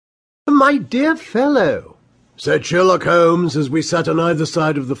my dear fellow," said Sherlock Holmes as we sat on either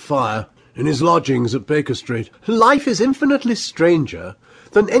side of the fire in his lodgings at Baker Street, "life is infinitely stranger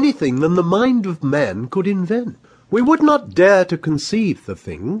than anything than the mind of man could invent. We would not dare to conceive the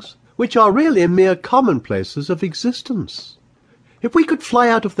things which are really mere commonplaces of existence. If we could fly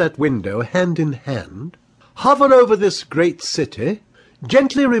out of that window hand in hand, hover over this great city,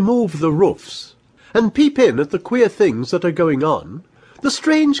 gently remove the roofs, and peep in at the queer things that are going on, the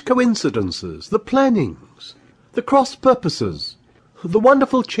strange coincidences, the plannings, the cross-purposes, the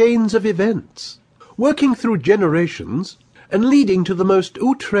wonderful chains of events, working through generations and leading to the most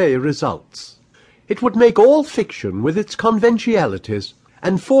outre results, it would make all fiction with its conventionalities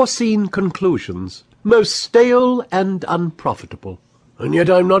and foreseen conclusions most stale and unprofitable." "And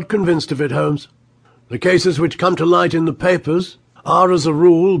yet I'm not convinced of it, Holmes. The cases which come to light in the papers are, as a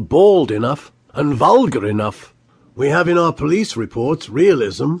rule, bald enough and vulgar enough. We have in our police reports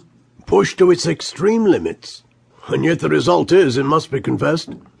realism pushed to its extreme limits, and yet the result is, it must be confessed,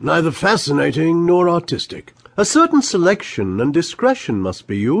 neither fascinating nor artistic. A certain selection and discretion must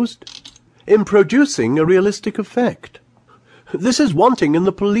be used in producing a realistic effect. This is wanting in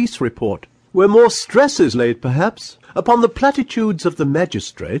the police report, where more stress is laid, perhaps, upon the platitudes of the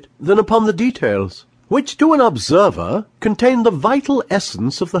magistrate than upon the details, which to an observer contain the vital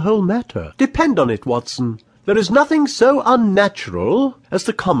essence of the whole matter. Depend on it, Watson, there is nothing so unnatural as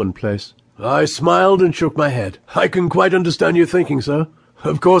the commonplace." I smiled and shook my head. "I can quite understand your thinking, sir.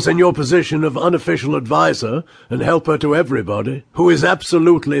 Of course, in your position of unofficial adviser and helper to everybody, who is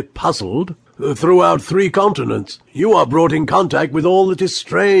absolutely puzzled throughout 3 continents, you are brought in contact with all that is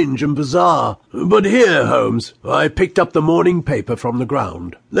strange and bizarre. But here, Holmes, I picked up the morning paper from the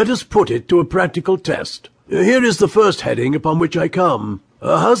ground. Let us put it to a practical test. Here is the first heading upon which I come.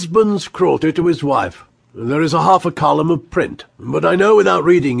 A husband's cruelty to his wife. There is a half a column of print, but I know without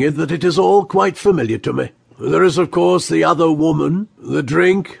reading it that it is all quite familiar to me. There is, of course, the other woman, the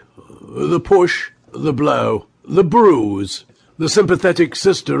drink, the push, the blow, the bruise, the sympathetic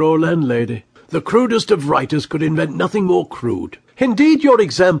sister or landlady. The crudest of writers could invent nothing more crude. Indeed, your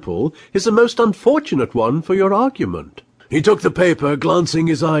example is a most unfortunate one for your argument." He took the paper, glancing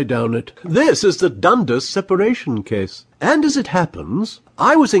his eye down it. "This is the Dundas separation case, and as it happens,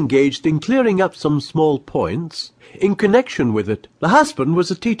 I was engaged in clearing up some small points in connection with it. The husband was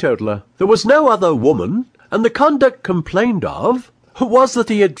a teetotaler. There was no other woman, and the conduct complained of was that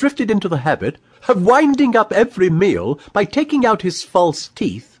he had drifted into the habit of winding up every meal by taking out his false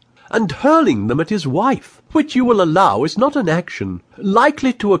teeth and hurling them at his wife, which you will allow is not an action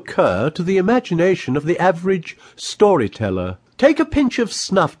likely to occur to the imagination of the average storyteller. Take a pinch of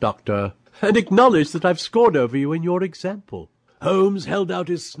snuff, Doctor, and acknowledge that I've scored over you in your example." Holmes held out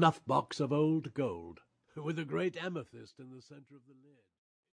his snuff-box of old gold, with a great amethyst in the centre of the lid.